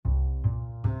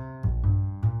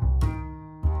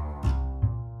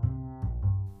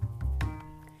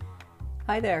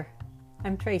Hi there,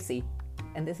 I'm Tracy,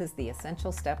 and this is the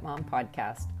Essential Stepmom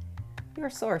Podcast, your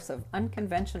source of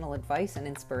unconventional advice and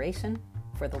inspiration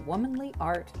for the womanly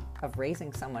art of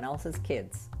raising someone else's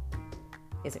kids.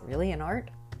 Is it really an art?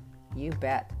 You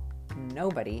bet.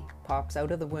 Nobody pops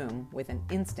out of the womb with an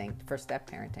instinct for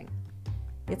step-parenting.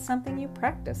 It's something you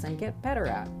practice and get better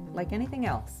at, like anything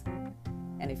else.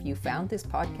 And if you found this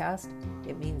podcast,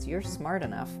 it means you're smart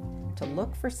enough to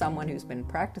look for someone who's been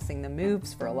practicing the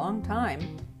moves for a long time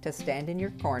to stand in your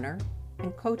corner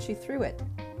and coach you through it.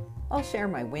 I'll share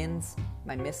my wins,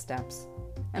 my missteps,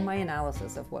 and my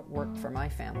analysis of what worked for my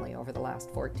family over the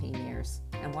last 14 years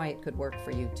and why it could work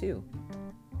for you too.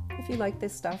 If you like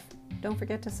this stuff, don't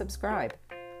forget to subscribe,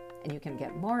 and you can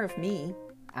get more of me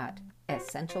at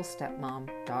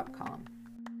essentialstepmom.com.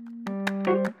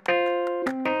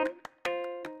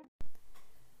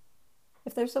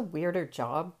 If there's a weirder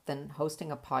job than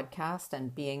hosting a podcast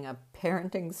and being a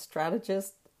parenting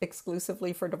strategist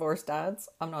exclusively for divorced dads,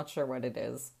 I'm not sure what it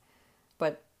is.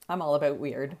 But I'm all about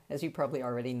weird, as you probably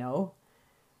already know.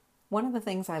 One of the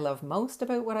things I love most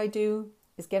about what I do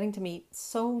is getting to meet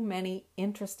so many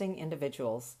interesting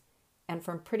individuals, and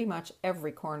from pretty much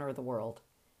every corner of the world.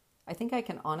 I think I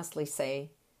can honestly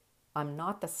say I'm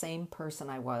not the same person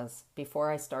I was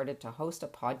before I started to host a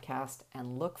podcast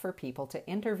and look for people to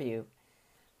interview.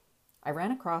 I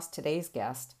ran across today's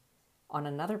guest on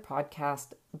another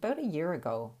podcast about a year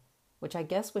ago, which I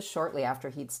guess was shortly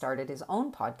after he'd started his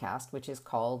own podcast, which is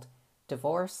called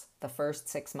Divorce the First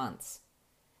 6 Months.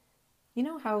 You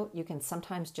know how you can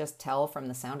sometimes just tell from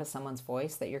the sound of someone's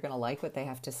voice that you're going to like what they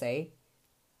have to say?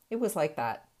 It was like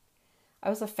that. I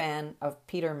was a fan of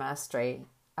Peter Mastre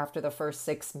after the first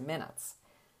 6 minutes.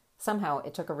 Somehow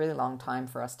it took a really long time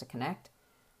for us to connect.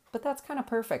 But that's kind of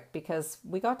perfect because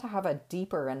we got to have a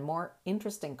deeper and more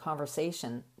interesting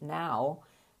conversation now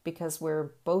because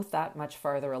we're both that much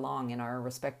farther along in our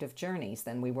respective journeys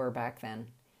than we were back then.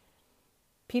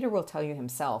 Peter will tell you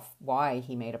himself why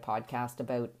he made a podcast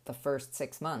about the first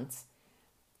 6 months,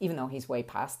 even though he's way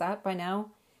past that by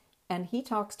now, and he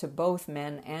talks to both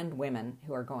men and women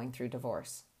who are going through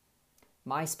divorce.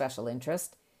 My special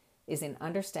interest is in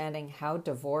understanding how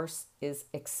divorce is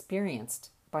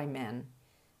experienced by men,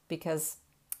 because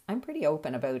I'm pretty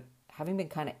open about having been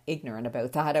kind of ignorant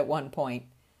about that at one point.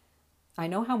 I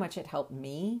know how much it helped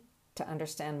me to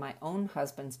understand my own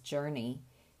husband's journey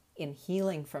in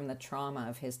healing from the trauma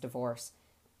of his divorce.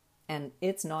 And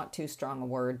it's not too strong a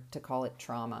word to call it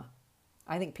trauma.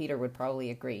 I think Peter would probably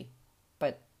agree,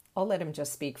 but I'll let him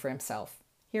just speak for himself.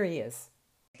 Here he is.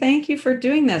 Thank you for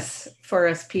doing this for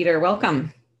us, Peter.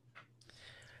 Welcome.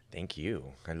 Thank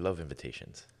you. I love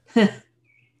invitations.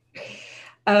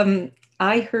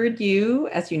 I heard you,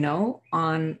 as you know,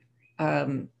 on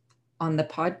the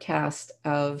podcast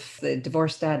of the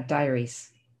Divorced Dad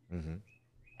Diaries. Mm-hmm.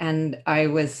 And I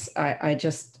loved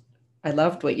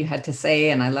what you had to say,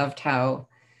 and I loved how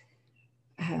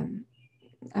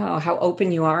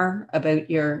open you are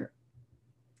about your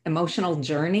emotional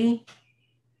journey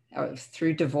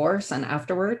through divorce and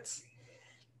afterwards.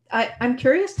 I'm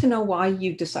curious to know why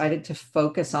you decided to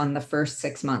focus on the first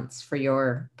 6 months for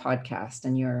your podcast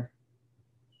and your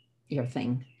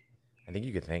thing. I think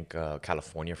you could thank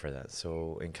California for that.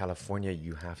 So in California,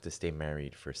 you have to stay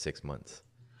married for 6 months.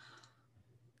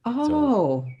 Oh.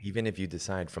 So even if you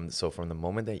decide from the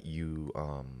moment that you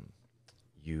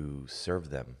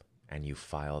serve them and you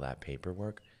file that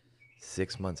paperwork,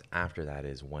 6 months after that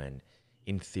is when,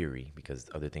 in theory, because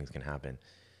other things can happen,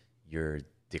 you're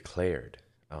declared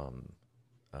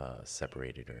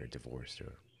separated or divorced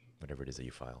or whatever it is that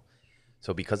you file.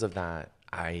 So because of that,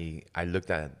 I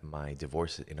looked at my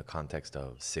divorce in a context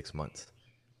of 6 months.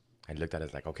 I looked at it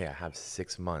as like, okay, I have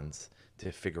 6 months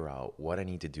to figure out what I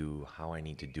need to do, how I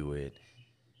need to do it.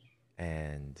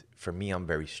 And for me, I'm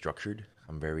very structured.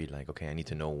 I'm very like, okay, I need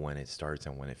to know when it starts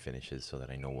and when it finishes so that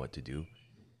I know what to do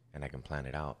and I can plan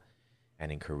it out.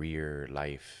 And in career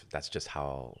life, that's just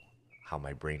how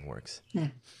my brain works. Yeah.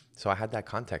 So I had that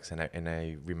context, and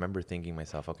I remember thinking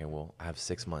myself, okay, well, I have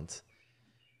 6 months,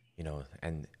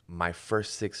 and my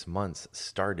first 6 months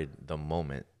started the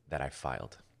moment that I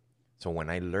filed. So when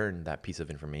I learned that piece of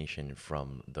information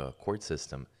from the court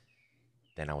system,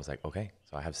 then I was like, okay,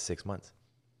 so I have 6 months.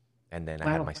 And then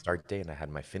I had my start date and I had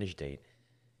my finish date,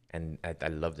 and I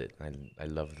loved it. I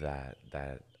loved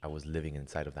that I was living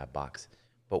inside of that box.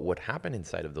 But what happened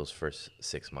inside of those first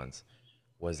 6 months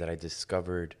was that I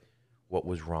discovered what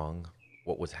was wrong,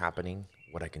 what was happening,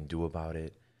 what I can do about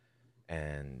it,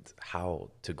 and how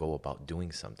to go about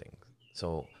doing something.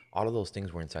 So all of those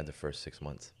things were inside the first 6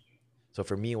 months. So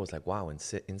for me, it was like, wow,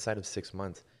 inside of 6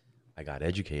 months, I got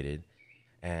educated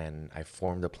and I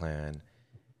formed a plan,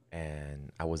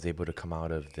 and I was able to come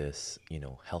out of this,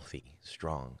 healthy,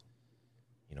 strong.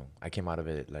 I came out of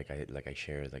it like I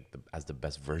shared, as the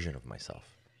best version of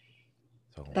myself.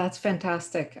 So That's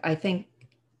fantastic. I think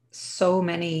so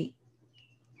many,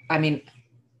 I mean,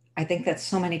 I think that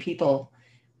so many people,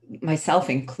 myself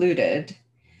included,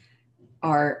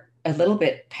 are a little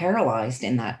bit paralyzed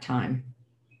in that time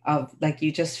of like,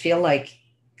 you just feel like,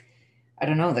 I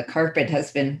don't know, the carpet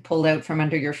has been pulled out from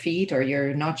under your feet, or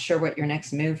you're not sure what your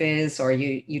next move is, or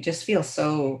you just feel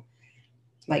so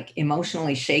like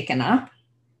emotionally shaken up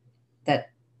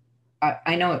that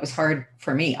I know it was hard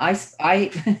for me. I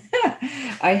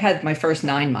had my first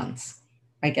 9 months,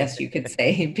 I guess you could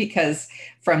say, because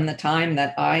from the time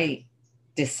that I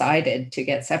decided to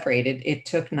get separated, it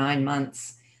took 9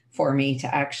 months for me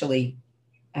to actually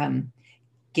um,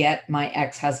 get my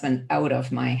ex-husband out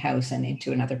of my house and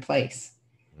into another place,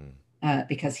 mm,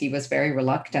 because he was very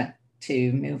reluctant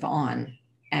to move on.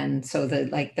 And so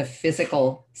the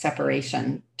physical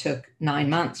separation took 9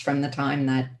 months from the time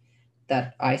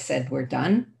that I said we're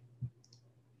done.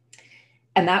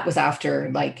 And that was after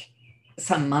like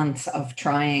some months of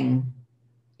trying,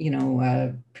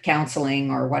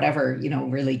 counseling or whatever,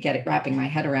 really wrapping my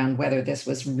head around whether this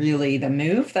was really the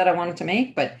move that I wanted to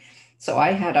make. But so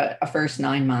I had a first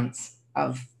 9 months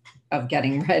of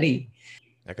getting ready.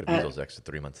 I could have used Uh, those extra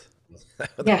 3 months. That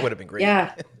yeah, would have been great.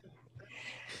 yeah.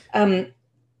 Um,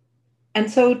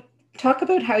 and so talk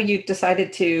about how you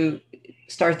decided to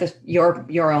start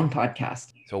your own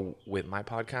podcast. So with my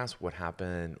podcast, what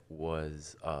happened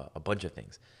was a bunch of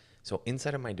things. So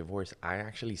inside of my divorce, I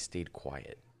actually stayed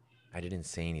quiet. I didn't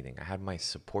say anything. I had my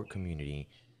support community,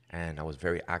 and I was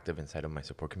very active inside of my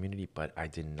support community, but I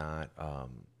did not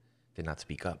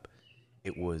speak up.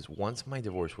 It was once my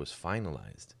divorce was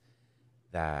finalized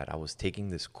that I was taking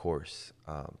this course,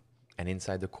 and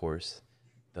inside the course,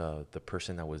 the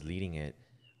person that was leading it,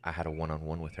 I had a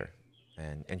one-on-one with her,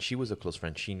 and she was a close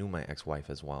friend. She knew my ex-wife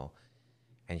as well,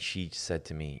 and she said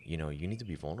to me, you need to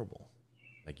be vulnerable.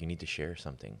 Like, you need to share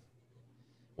something,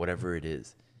 whatever it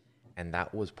is. And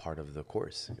that was part of the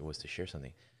course. It was to share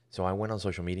something. So I went on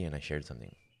social media and I shared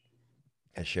something.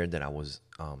 I shared that I was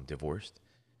divorced,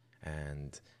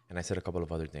 and and I said a couple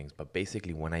of other things. But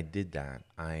basically, when I did that,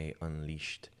 I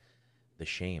unleashed the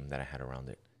shame that I had around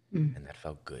it, Mm. and that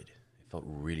felt good. It felt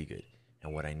really good.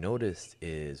 And what I noticed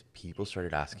is people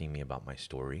started asking me about my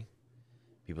story.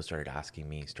 People started asking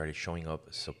me, started showing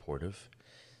up supportive.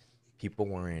 People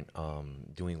weren't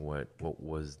doing what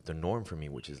was the norm for me,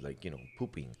 which is like,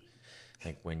 pooping.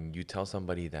 Like, when you tell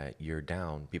somebody that you're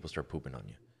down, people start pooping on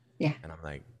you. Yeah. And I'm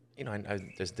like, I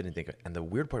just didn't think. And the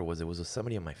weird part was, it was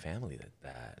somebody in my family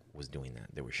that was doing that.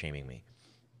 They were shaming me.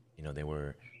 They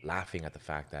were laughing at the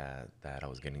fact that I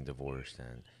was getting divorced,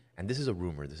 and this is a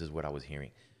rumor. This is what I was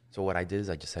hearing. So what I did is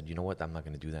I just said, you know what? I'm not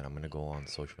gonna do that. I'm gonna go on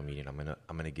social media and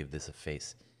I'm gonna give this a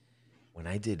face. When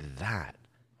I did that,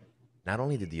 not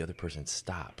only did the other person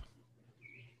stop,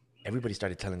 everybody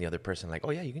started telling the other person, like,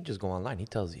 oh yeah, you can just go online.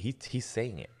 He's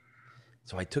saying it.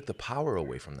 So I took the power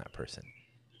away from that person,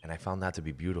 and I found that to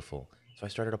be beautiful. So I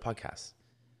started a podcast.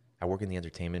 I work in the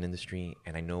entertainment industry,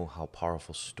 and I know how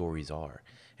powerful stories are.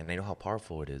 And I know how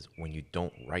powerful it is when you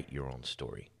don't write your own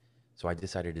story. So I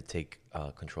decided to take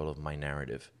control of my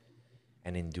narrative.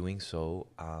 And in doing so,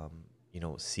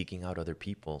 seeking out other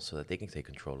people so that they can take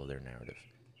control of their narrative.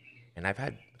 And I've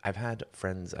had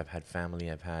friends, I've had family,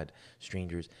 I've had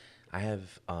strangers. I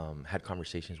have had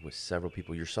conversations with several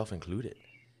people, yourself included.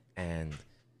 And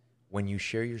when you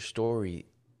share your story,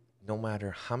 no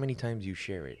matter how many times you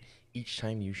share it, each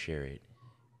time you share it,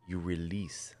 you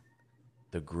release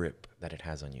the grip that it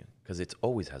has on you, because it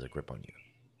always has a grip on you.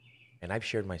 And I've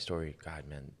shared my story, God,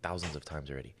 man, thousands of times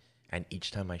already. And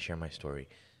each time I share my story,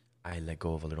 I let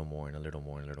go of a little more and a little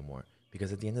more and a little more.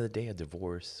 Because at the end of the day, a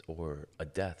divorce or a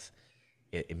death,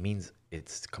 it means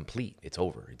it's complete, it's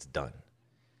over, it's done.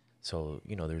 So,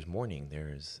 there's mourning,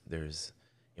 there's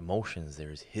emotions,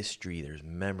 there's history, there's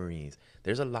memories.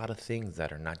 There's a lot of things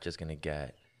that are not just gonna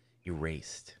get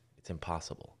erased. It's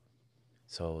impossible.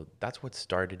 So that's what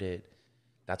started it.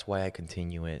 That's why I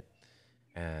continue it.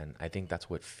 And I think that's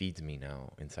what feeds me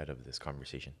now inside of this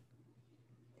conversation.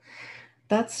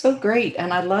 That's so great.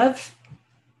 And I love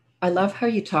how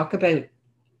you talk about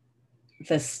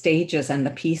the stages and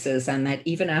the pieces, and that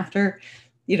even after,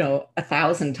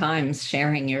 1,000 times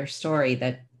sharing your story,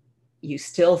 that you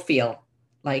still feel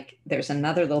like there's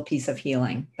another little piece of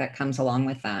healing that comes along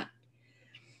with that.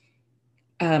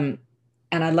 Um,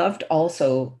 and I loved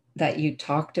also that you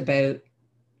talked about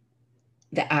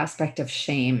the aspect of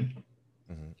shame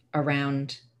Hmm.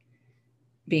 around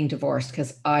being divorced,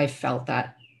 because I felt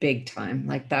that big time.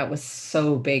 Like that was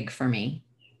so big for me.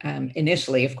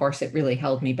 Initially, of course, it really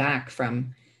held me back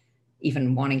from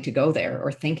even wanting to go there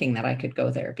or thinking that I could go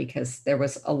there because there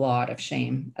was a lot of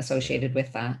shame Yeah. associated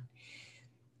with that.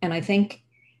 And I think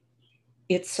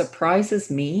it surprises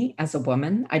me as a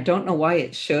woman. I don't know why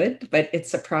it should, but it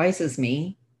surprises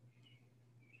me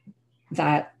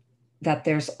that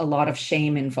there's a lot of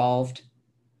shame involved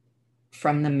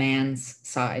from the man's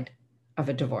side of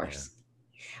a Yeah. divorce,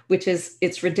 which is,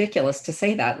 it's ridiculous to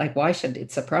say that. Like, why should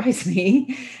it surprise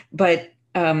me? But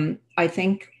I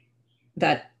think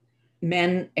that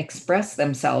men express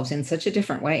themselves in such a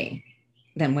different way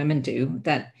than women do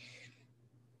that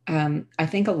I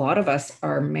think a lot of us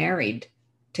are married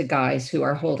to guys who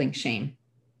are holding shame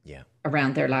Yeah.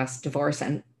 around their last divorce,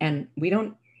 and we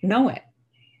don't know it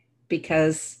Yeah.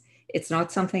 because it's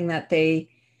not something that they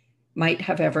might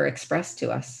have ever expressed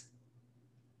to us.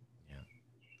 Yeah.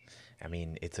 I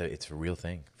mean, it's a real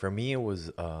thing. For me, it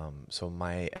was so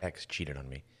my ex cheated on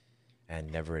me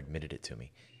and never admitted it to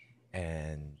me.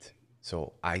 And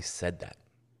so I said that.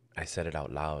 I said it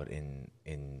out loud in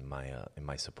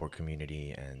my support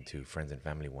community and to friends and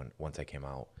family once I came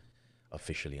out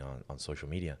officially on social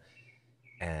media.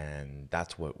 And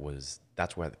that's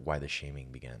why the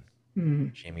shaming began.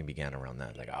 Mm. Shaming began around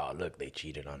that, like, oh, look, they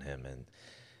cheated on him.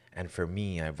 And for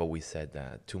me, I've always said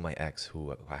that to my ex,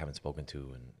 who I haven't spoken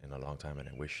to in a long time, and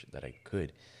I wish that I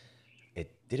could.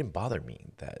 It didn't bother me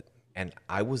that, and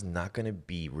I was not going to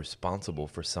be responsible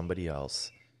for somebody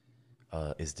else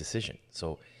his decision.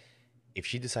 So if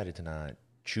she decided to not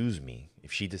choose me,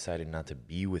 if she decided not to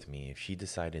be with me, if she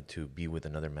decided to be with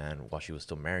another man while she was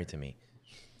still married to me,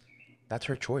 that's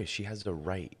her choice. She has the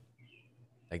right.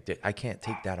 Like I can't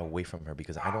take that away from her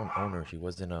because I don't own her. She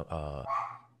wasn't a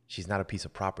she's not a piece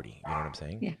of property. You know what I'm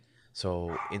saying? Yeah.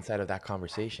 So inside of that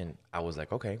conversation, I was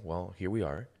like, okay, well, here we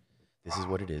are. This is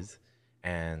what it is,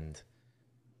 and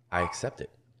I accept it.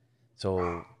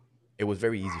 So it was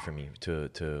very easy for me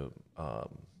to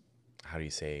how do you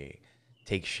say,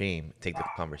 take shame, take the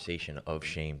conversation of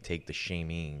shame, take the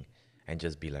shaming, and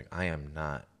just be like, I'm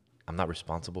not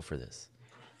responsible for this.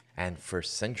 And for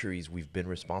centuries, we've been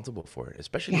responsible for it,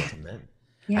 especially Yeah. as men.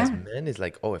 As Yeah. men, is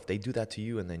like, oh, if they do that to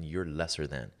you, and then you're lesser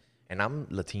than. And I'm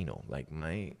Latino, like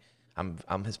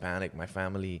I'm Hispanic. My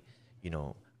family, you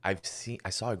know, I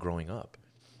saw it growing up.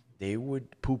 They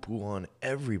would poo poo on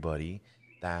everybody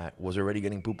that was already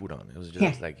getting poo pooed on. It was Yeah.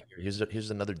 just like,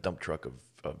 here's another dump truck of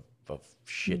Mm.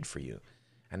 shit for you,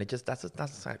 and it just that's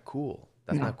not cool.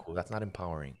 That's No. not cool. That's not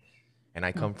empowering. And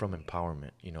I No. come from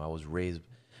empowerment. You know, I was raised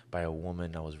by a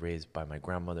woman. I was raised by my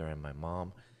grandmother and my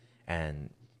mom,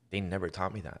 and they never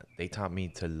taught me that. They taught me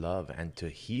to love and to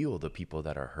heal the people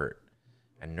that are hurt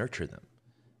and nurture them,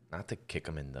 not to kick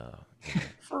them in the,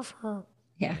 fur fur.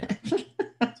 Yeah.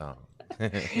 Yeah. So,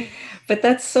 But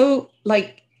that's so,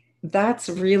 like, that's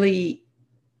really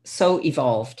so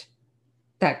evolved,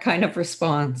 that kind of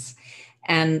response.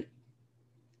 And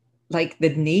like the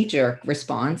knee jerk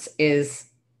response is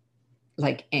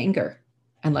like anger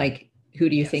and like, who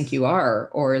do you think yes. you are?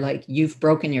 Or like, you've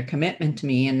broken your commitment to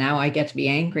me and now I get to be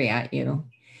angry at you.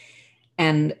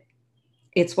 And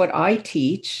it's what I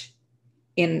teach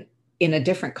in a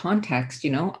different context.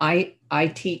 I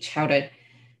teach how to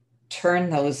turn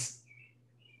those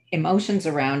emotions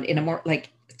around in a more, like,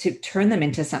 to turn them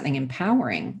into something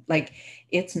empowering. Like,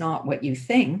 it's not what you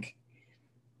think.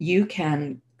 You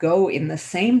can go in the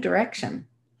same direction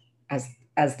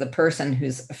as the person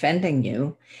who's offending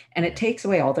you, and it Yeah. takes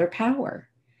away all their power.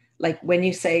 Like when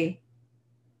you say,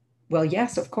 well,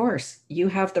 yes, of course you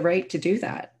have the right to do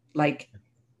that, like,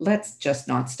 let's just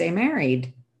not stay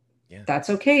married. Yeah. That's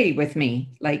okay with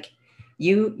me. Like,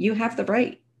 you have the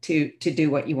right to do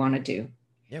what you want to do.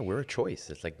 Yeah, we're a choice.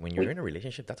 It's like when you're We in a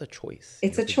relationship, that's a choice. You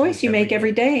It's a have to do it choice you every make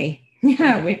every day. day. Every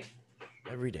Yeah, day.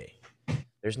 we Every day.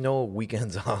 There's no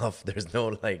weekends off. There's no,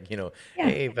 like, yeah,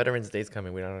 hey, Veterans Day's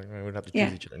coming. We don't have to choose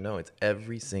yeah, each other. No, it's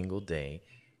every single day.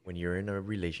 When you're in a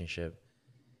relationship,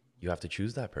 you have to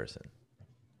choose that person.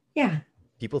 yeah,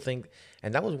 People think,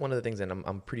 and that was one of the things, and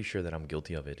I'm pretty sure that I'm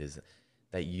guilty of it, is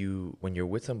that when you're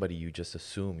with somebody, you just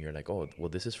assume you're like, oh, well,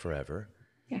 this is forever,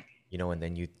 yeah, and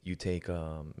then you take,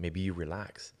 maybe you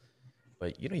relax.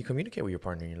 But, you communicate with your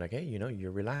partner and you're like, hey,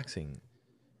 you're relaxing.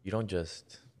 You don't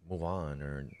just move on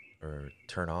or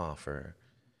turn off, or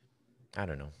I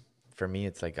don't know. For me,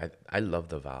 it's like I love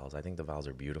the vows. I think the vows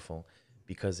are beautiful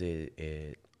because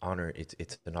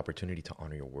it's an opportunity to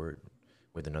honor your word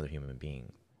with another human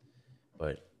being.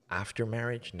 But after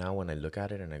marriage, now when I look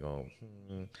at it and I go,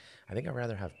 I think I'd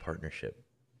rather have partnership,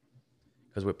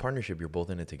 because with partnership you're both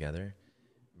in it together.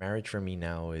 Marriage for me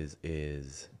now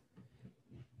is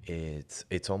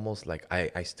it's almost like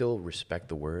I still respect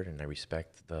the word and I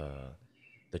respect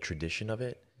the tradition of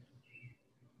it,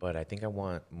 but I think I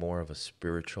want more of a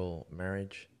spiritual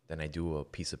marriage than I do a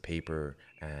piece of paper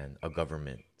and a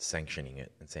government sanctioning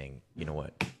it and saying, you know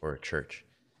what, or a church.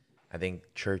 I think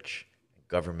church,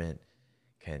 government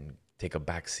can take a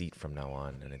back seat from now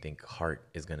on, and I think heart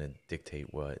is gonna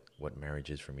dictate what marriage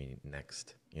is for me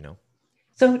next. You know,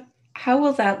 So, how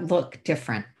will that look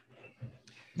different?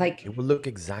 Like, it will look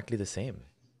exactly the same.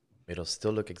 It'll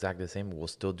still look exactly the same. We'll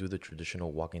still do the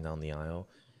traditional walking down the aisle.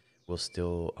 We'll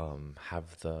still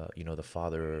have the the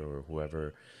father or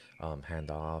whoever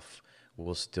hand off.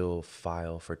 We'll still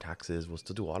file for taxes. We'll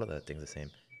still do all of that things the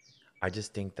same. I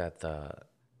just think that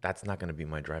that's not going to be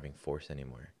my driving force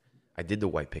anymore. I did the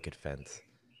white picket fence.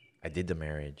 I did the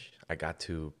marriage. I got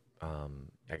to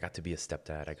be a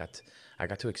stepdad. I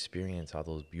got to experience all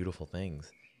those beautiful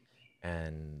things.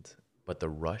 And but the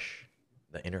rush,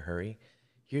 the inner hurry,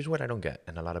 here's what I don't get.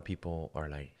 And a lot of people are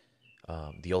like,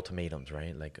 the ultimatums,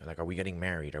 right? Like, are we getting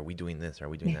married? Are we doing this? Are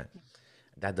we doing yeah, that?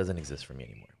 That doesn't exist for me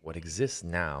anymore. What exists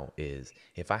now is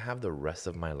if I have the rest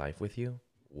of my life with you,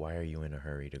 why are you in a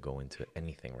hurry to go into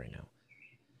anything right now?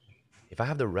 If I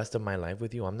have the rest of my life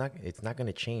with you, I'm not it's not going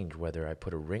to change whether I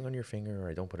put a ring on your finger or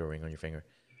I don't put a ring on your finger.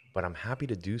 But I'm happy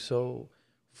to do so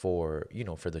for,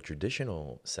 for the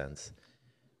traditional sense,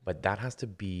 but that has to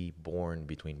be born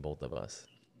between both of us.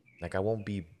 Like I won't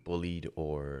be bullied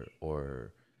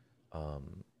or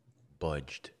um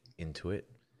budged into it.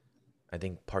 I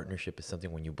think partnership is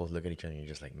something when you both look at each other and you're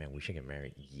just like, man, we should get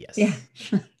married. yeah.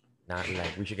 Yes. Not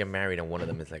like we should get married and one of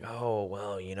them is like, oh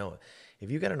well, if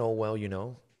you got an oh well,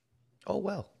 oh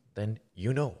well, then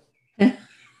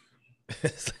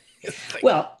it's like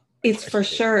Well, it's for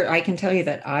sure. I can tell you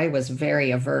that I was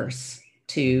very averse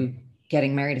to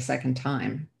getting married a second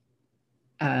time.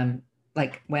 Um,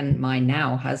 like when my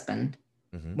now husband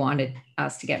mm-hmm. wanted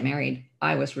us to get married,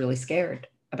 I was really scared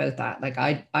about that. Like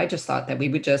I just thought that we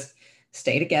would just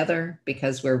stay together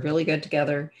because we're really good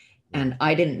together, Yeah. and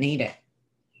I didn't need it.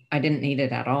 I didn't need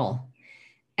it at all.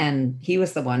 And he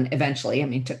was the one eventually. I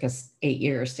mean, it took us 8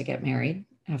 years to get married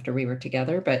after we were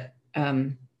together, but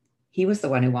he was the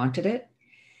one who wanted it.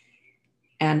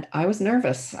 And I was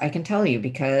nervous, I can tell you,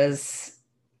 because,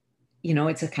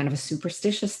 it's a kind of a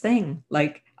superstitious thing.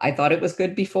 Like I thought it was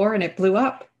good before and it blew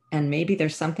up. And maybe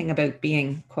there's something about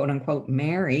being quote unquote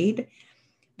married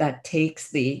that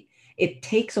it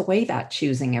takes away that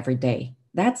choosing every day.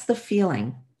 That's the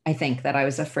feeling I think that I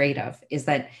was afraid of, is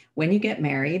that when you get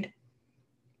married,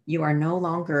 you are no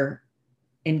longer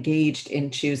engaged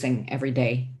in choosing every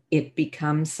day. It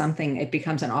becomes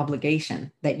an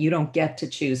obligation that you don't get to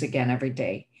choose again every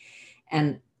day.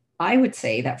 And I would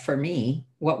say that for me,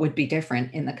 what would be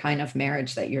different in the kind of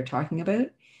marriage that you're talking about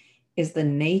is the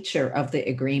nature of the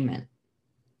agreement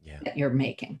Yeah. that you're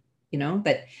making.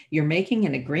 That you're making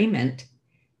an agreement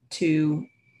to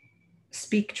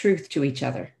speak truth to each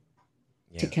other,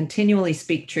 to Yeah. continually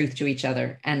speak truth to each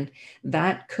other. And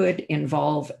that could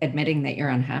involve admitting that you're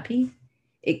unhappy.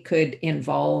 It could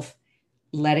involve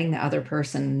letting the other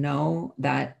person know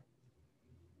that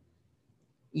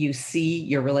you see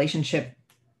your relationship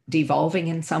devolving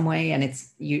in some way, and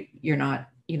you're not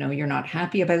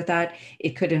happy about that.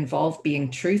 It could involve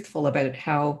being truthful about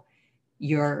how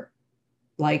you're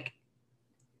like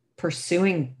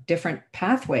pursuing different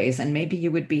pathways, and maybe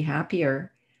you would be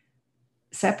happier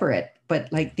separate,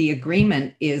 but like the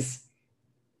agreement is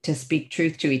to speak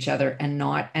truth to each other and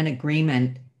not an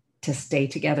agreement to stay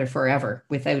together forever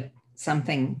without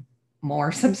something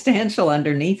more substantial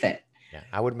underneath it. Yeah.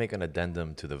 I would make an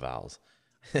addendum to the vows.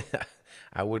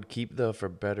 I would keep the for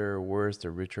better or worse, the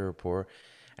richer or poor,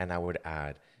 and I would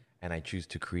add, and I choose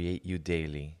to create you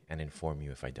daily and inform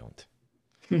you if I don't.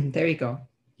 There you go.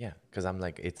 Yeah, because I'm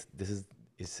like, it's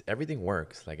everything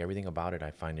works. Like everything about it,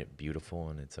 I find it beautiful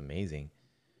and it's amazing.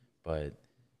 But,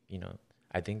 you know,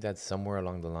 I think that somewhere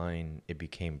along the line, it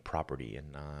became property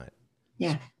and not,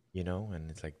 Yeah. and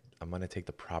it's like, I'm going to take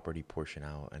the property portion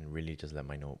out and really just let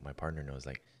my partner knows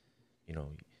like, you know,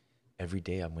 every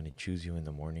day I'm going to choose you in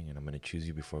the morning and I'm going to choose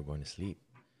you before going to sleep.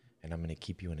 And I'm going to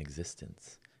keep you in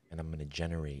existence and I'm going to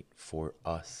generate for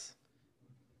us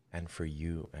and for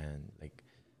you and like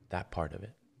that part of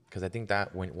it. Because I think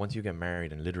that once you get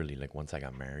married and literally like once I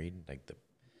got married, like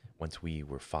once we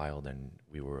were filed and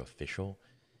we were official,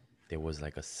 there was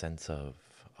like a sense of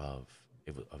of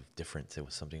difference. It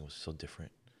was something that was so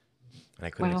different, and I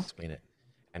couldn't Wow. explain it.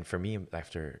 And for me,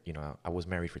 after I was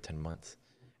married for 10 months,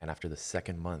 and after the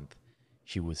second month,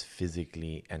 she was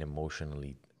physically and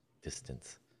emotionally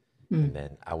distant, And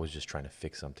then I was just trying to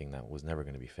fix something that was never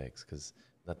going to be fixed because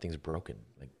nothing's broken.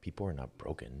 Like people are not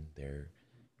broken. You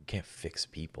can't fix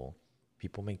people.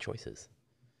 People make choices,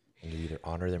 and you either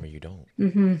honor them or you don't.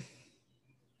 Mm-hmm.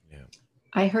 Yeah.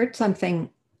 I heard something,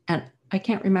 and I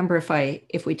can't remember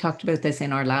if we talked about this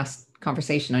in our last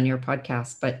conversation on your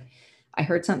podcast, but I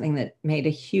heard something that made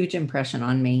a huge impression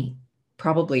on me,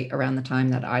 probably around the time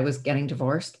that I was getting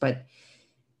divorced. But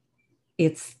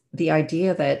it's the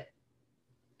idea that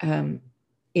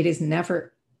it is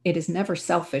never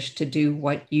selfish to do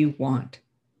what you want.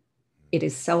 It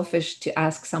is selfish to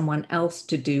ask someone else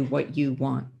to do what you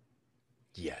want.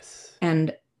 Yes.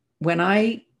 And when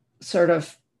I sort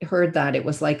of heard that, it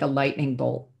was like a lightning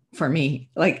bolt for me.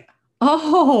 Like,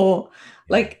 oh,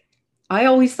 like I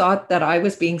always thought that I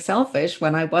was being selfish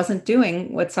when I wasn't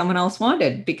doing what someone else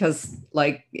wanted, because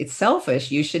like it's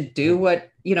selfish. You should do what,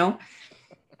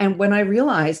 and when I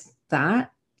realized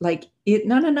that, like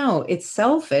no, it's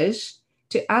selfish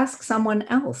to ask someone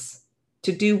else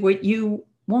to do what you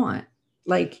want.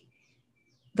 Like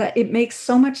that, it makes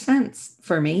so much sense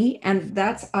for me. And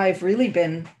I've really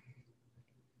been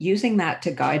using that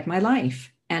to guide my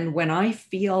life. And when I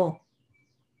feel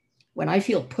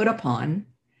put upon,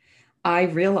 I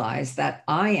realize that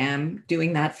I am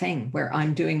doing that thing where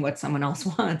I'm doing what someone else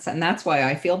wants. And that's why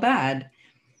I feel bad.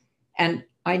 And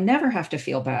I never have to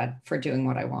feel bad for doing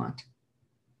what I want.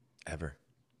 Ever.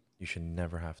 You should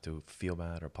never have to feel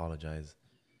bad or apologize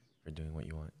for doing what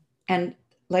you want. And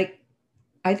like,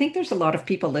 I think there's a lot of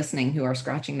people listening who are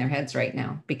scratching their heads right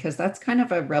now, because that's kind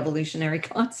of a revolutionary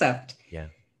concept. Yeah.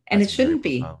 And it shouldn't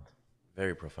be.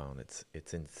 Very profound.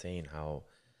 It's insane how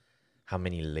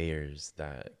many layers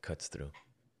that cuts through.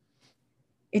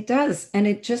 It does. And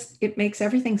it makes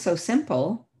everything so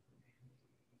simple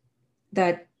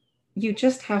that you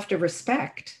just have to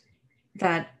respect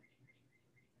that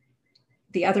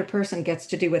the other person gets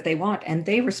to do what they want, and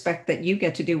they respect that you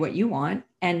get to do what you want,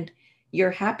 and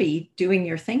you're happy doing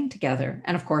your thing together.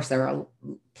 And of course, there are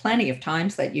plenty of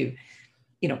times that you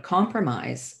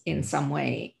compromise in some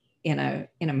way in a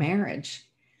marriage,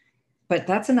 but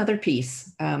that's another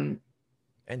piece. And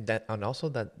also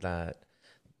that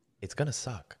it's gonna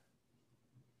suck.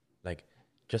 Like,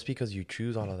 just because you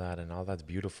choose all of that and all that's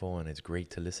beautiful and it's great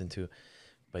to listen to,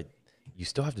 but you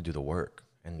still have to do the work.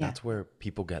 And that's where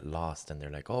people get lost, and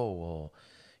they're like, oh,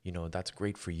 well, that's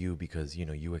great for you because,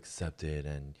 you accepted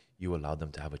and you allowed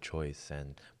them to have a choice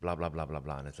and blah, blah, blah, blah,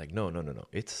 blah. And it's like, no.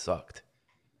 It sucked.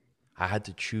 I had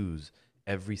to choose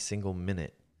every single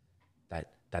minute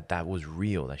that was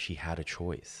real, that she had a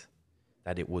choice,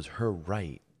 that it was her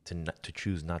right to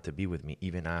choose not to be with me,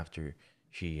 even after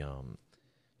she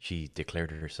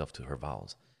declared herself to her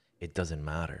vows. It doesn't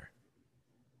matter.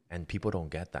 And people don't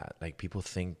get that. Like, people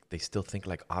they still think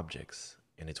like objects,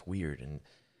 and it's weird. And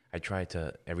I try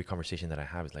to, every conversation that I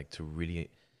have is like to really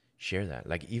share that.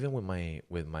 Like, even with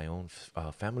my own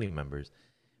family members,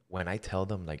 when I tell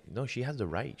them like, no, she had the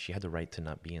right to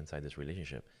not be inside this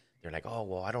relationship, they're like, oh,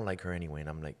 well, I don't like her anyway. And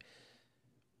I'm like,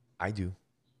 I do.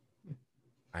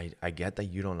 I get that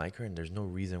you don't like her, and there's no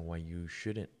reason why you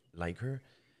shouldn't like her,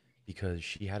 because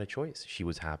she had a choice. She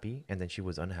was happy, and then she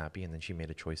was unhappy, and then she made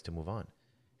a choice to move on.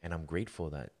 And I'm grateful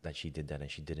that she did that,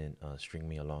 and she didn't string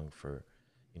me along for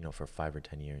 5 or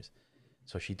 10 years.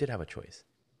 So she did have a choice.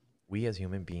 We as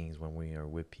human beings, when we are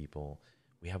with people,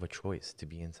 we have a choice to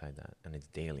be inside that, and it's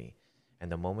daily.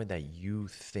 And the moment that you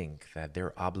think that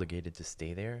they're obligated to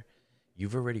stay there,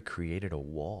 you've already created a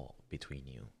wall between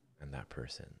you and that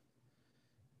person.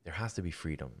 There has to be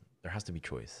freedom. There has to be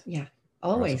choice. Yeah,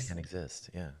 always. Or else it can exist.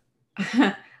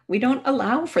 Yeah. We don't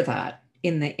allow for that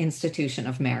in the institution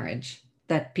of marriage,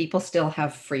 that people still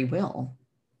have free will,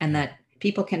 and that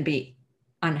people can be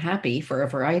unhappy for a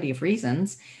variety of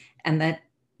reasons, and that,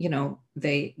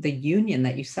 the union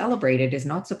that you celebrated is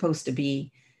not supposed to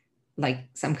be like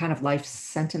some kind of life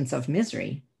sentence of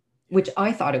misery, which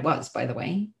I thought it was, by the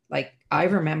way. Like, I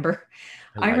remember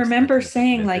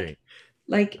saying like,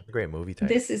 that's a great movie title.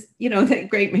 This is, the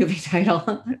great movie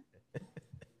title.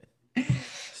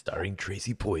 Starring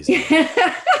Tracy Poison.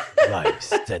 Life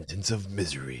Sentence of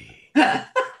Misery.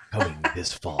 Coming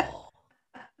this fall.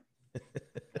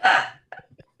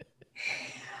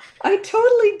 I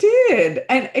totally did.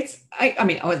 And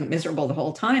I wasn't miserable the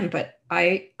whole time, but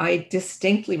I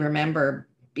distinctly remember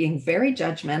being very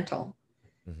judgmental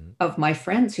of my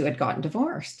friends who had gotten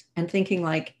divorced, and thinking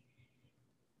like,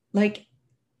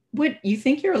 what, you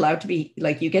think you're allowed to be,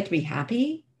 like, you get to be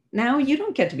happy now? You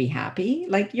don't get to be happy.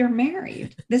 Like, you're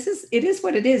married. It is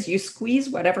what it is. You squeeze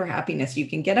whatever happiness you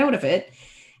can get out of it.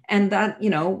 And that,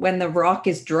 when the rock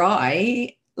is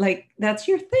dry, like, that's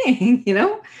your thing,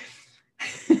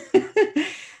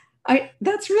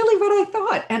 That's really what I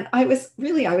thought. And I was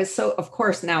so, of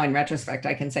course, now in retrospect,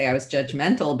 I can say I was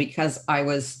judgmental because I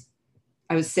was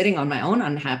sitting on my own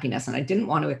unhappiness and I didn't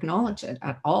want to acknowledge it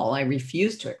at all. I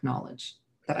refused to acknowledge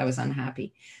that I was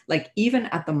unhappy. Like even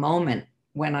at the moment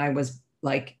when I was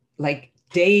like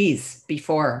days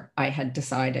before I had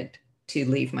decided to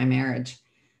leave my marriage,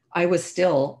 I was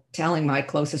still telling my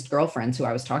closest girlfriends who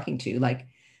I was talking to, like,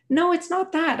 no, it's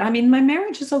not that. I mean, my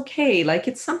marriage is okay. Like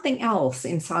it's something else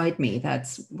inside me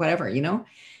that's whatever, you know?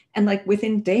 And like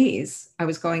within days, I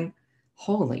was going,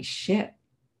 holy shit,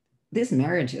 this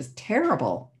marriage is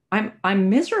terrible. I'm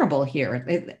miserable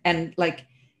here. And like,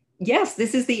 yes,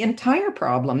 this is the entire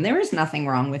problem. There is nothing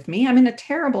wrong with me. I'm in a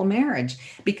terrible marriage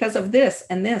because of this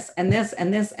and this and this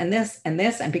and this and this and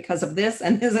this, and because of this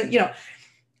and this, you know,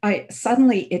 I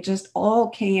suddenly it just all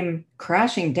came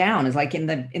crashing down. It's like in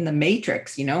the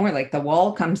Matrix, you know, where like the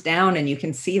wall comes down and you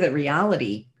can see the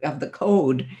reality of the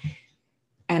code.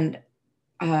 And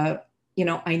you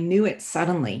know, I knew it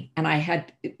suddenly. And I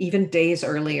had, even days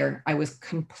earlier, I was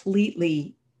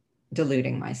completely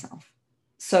deluding myself.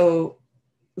 So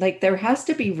like there has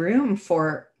to be room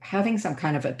for having some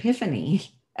kind of epiphany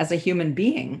as a human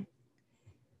being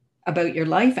about your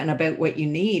life and about what you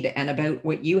need and about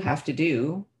what you have to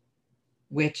do,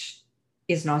 which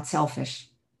is not selfish.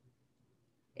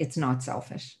 It's not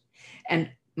selfish. And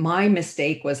my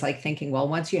mistake was like thinking, well,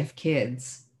 once you have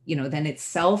kids, you know, then it's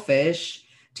selfish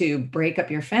to break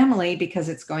up your family because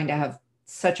it's going to have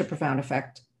such a profound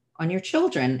effect on your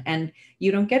children. And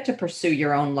you don't get to pursue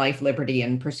your own life, liberty,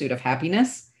 and pursuit of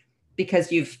happiness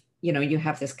because you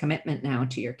have this commitment now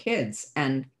to your kids.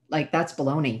 And like, that's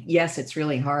baloney. Yes, it's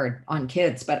really hard on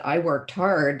kids, but I worked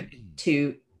hard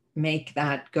to make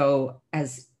that go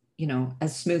as, you know,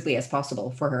 as smoothly as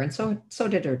possible for her. And so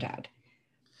did her dad.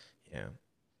 Yeah.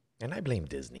 And I blame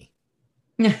Disney.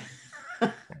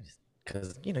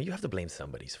 Because, you know, you have to blame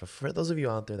somebody. So for those of you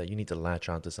out there that you need to latch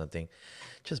onto something,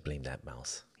 just blame that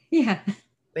mouse. Yeah.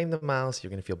 Blame the mouse. You're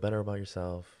going to feel better about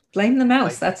yourself. Blame the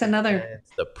mouse. That's another.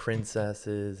 The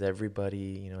princesses,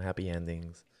 everybody, you know, happy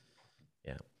endings.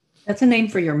 Yeah. That's a name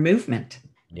for your movement.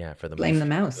 Yeah, for the Blame the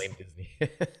mouse. Blame Disney.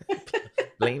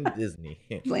 Blame Disney.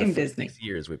 Blame Disney. 6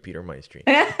 years with Peter Maestri.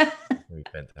 It'd be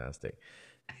fantastic.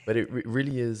 But it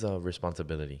really is a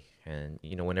responsibility. And,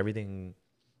 you know, when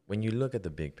you look at the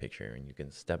big picture and you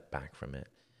can step back from it,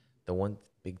 the one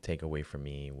big takeaway for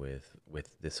me with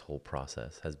this whole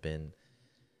process has been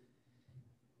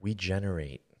we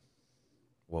generate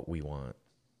what we want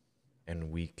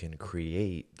and we can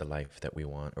create the life that we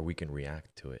want, or we can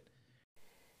react to it.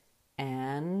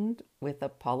 And with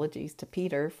apologies to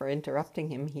Peter for interrupting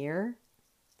him here,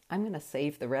 I'm going to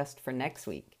save the rest for next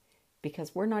week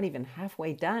because we're not even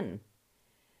halfway done.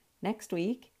 Next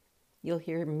week, you'll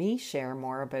hear me share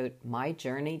more about my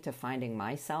journey to finding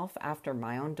myself after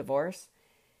my own divorce,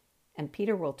 and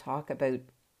Peter will talk about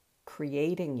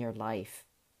creating your life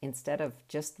instead of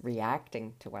just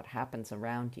reacting to what happens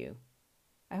around you.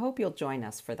 I hope you'll join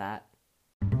us for that.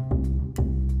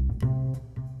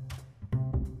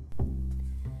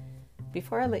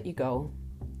 Before I let you go,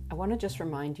 I want to just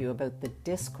remind you about the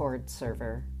Discord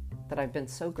server that I've been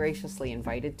so graciously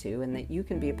invited to and that you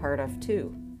can be a part of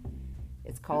too.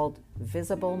 It's called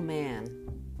Visible Man,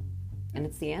 and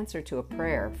it's the answer to a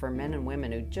prayer for men and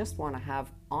women who just want to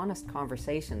have honest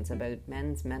conversations about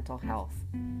men's mental health.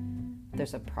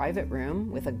 There's a private room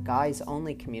with a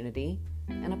guys-only community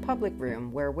and a public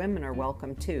room where women are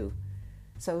welcome too.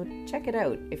 So check it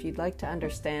out if you'd like to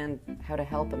understand how to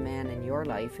help a man in your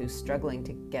life who's struggling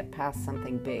to get past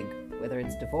something big, whether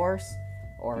it's divorce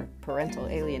or parental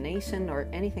alienation or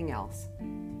anything else.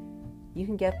 You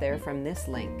can get there from this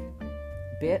link,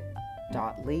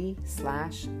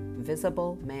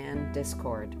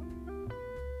 bit.ly/visiblemandiscord.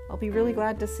 I'll be really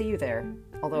glad to see you there,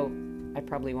 although I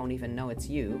probably won't even know it's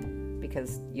you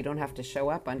because you don't have to show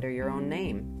up under your own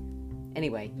name.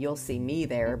 Anyway, you'll see me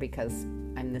there because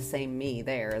I'm the same me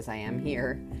there as I am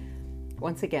here.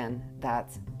 Once again,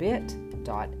 that's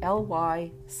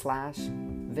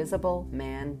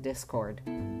bit.ly/visiblemandiscord.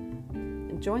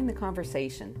 And join the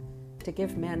conversation to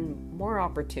give men more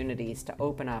opportunities to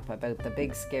open up about the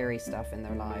big scary stuff in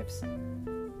their lives.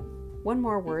 One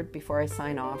more word before I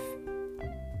sign off.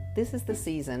 This is the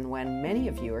season when many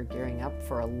of you are gearing up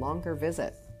for a longer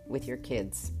visit with your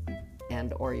kids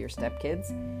and or your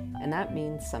stepkids, and that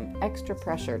means some extra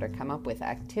pressure to come up with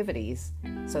activities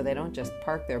so they don't just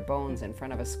park their bones in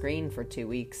front of a screen for 2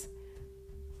 weeks.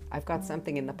 I've got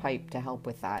something in the pipe to help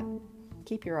with that.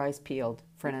 Keep your eyes peeled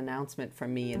for an announcement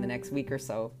from me in the next week or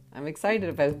so. I'm excited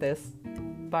about this.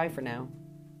 Bye for now.